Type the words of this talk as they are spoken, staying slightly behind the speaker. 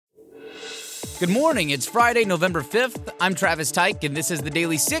Good morning. It's Friday, November 5th. I'm Travis Tyke, and this is the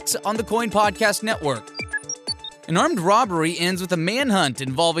Daily Six on the Coin Podcast Network. An armed robbery ends with a manhunt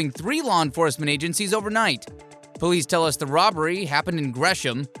involving 3 law enforcement agencies overnight. Police tell us the robbery happened in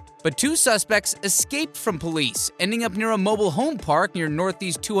Gresham, but 2 suspects escaped from police, ending up near a mobile home park near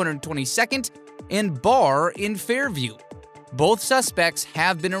Northeast 222nd and Bar in Fairview. Both suspects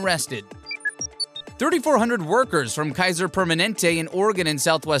have been arrested. 3,400 workers from Kaiser Permanente in Oregon and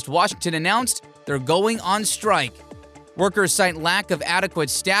Southwest Washington announced they're going on strike. Workers cite lack of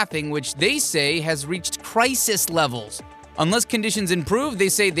adequate staffing, which they say has reached crisis levels. Unless conditions improve, they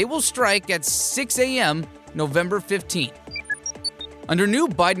say they will strike at 6 a.m. November 15th. Under new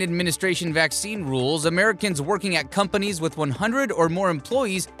Biden administration vaccine rules, Americans working at companies with 100 or more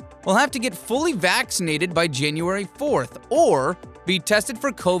employees will have to get fully vaccinated by January 4th or be tested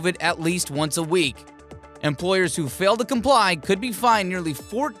for COVID at least once a week. Employers who fail to comply could be fined nearly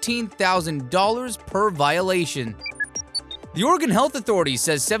 $14,000 per violation. The Oregon Health Authority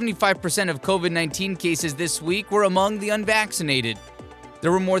says 75% of COVID-19 cases this week were among the unvaccinated.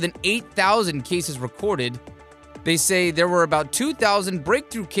 There were more than 8,000 cases recorded. They say there were about 2,000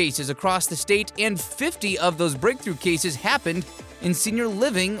 breakthrough cases across the state, and 50 of those breakthrough cases happened in senior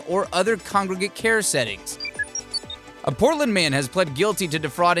living or other congregate care settings. A Portland man has pled guilty to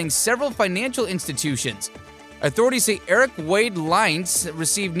defrauding several financial institutions. Authorities say Eric Wade Lines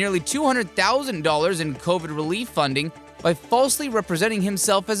received nearly $200,000 in COVID relief funding by falsely representing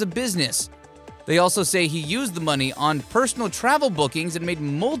himself as a business. They also say he used the money on personal travel bookings and made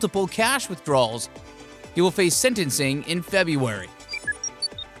multiple cash withdrawals. He will face sentencing in February.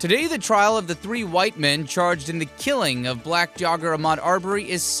 Today, the trial of the 3 white men charged in the killing of black jogger Ahmaud Arbery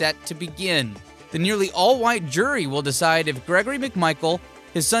is set to begin. The nearly all-white jury will decide if Gregory McMichael,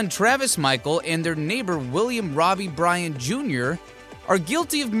 his son Travis Michael, and their neighbor William Robbie Bryan Jr. are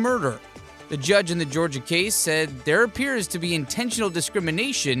guilty of murder. The judge in the Georgia case said there appears to be intentional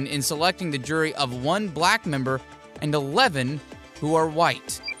discrimination in selecting the jury of 1 black member and 11 who are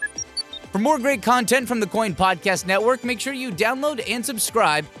white. For more great content from the Coin Podcast Network, make sure you download and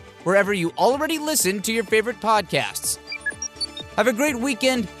subscribe wherever you already listen to your favorite podcasts. Have a great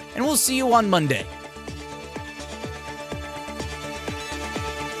weekend, and we'll see you on Monday.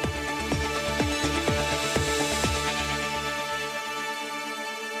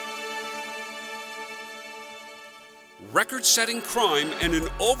 Record-setting crime and an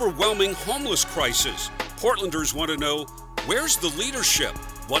overwhelming homeless crisis. Portlanders want to know, where's the leadership?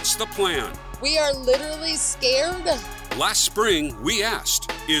 What's the plan? We are literally scared. Last spring, we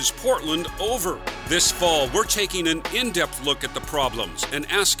asked, is Portland over? This fall, we're taking an in-depth look at the problems and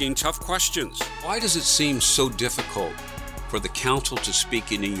asking tough questions. Why does it seem so difficult for the council to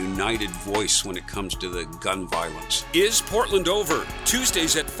speak in a united voice when it comes to the gun violence? Is Portland over?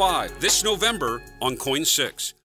 Tuesdays at 5 this November on Coin 6.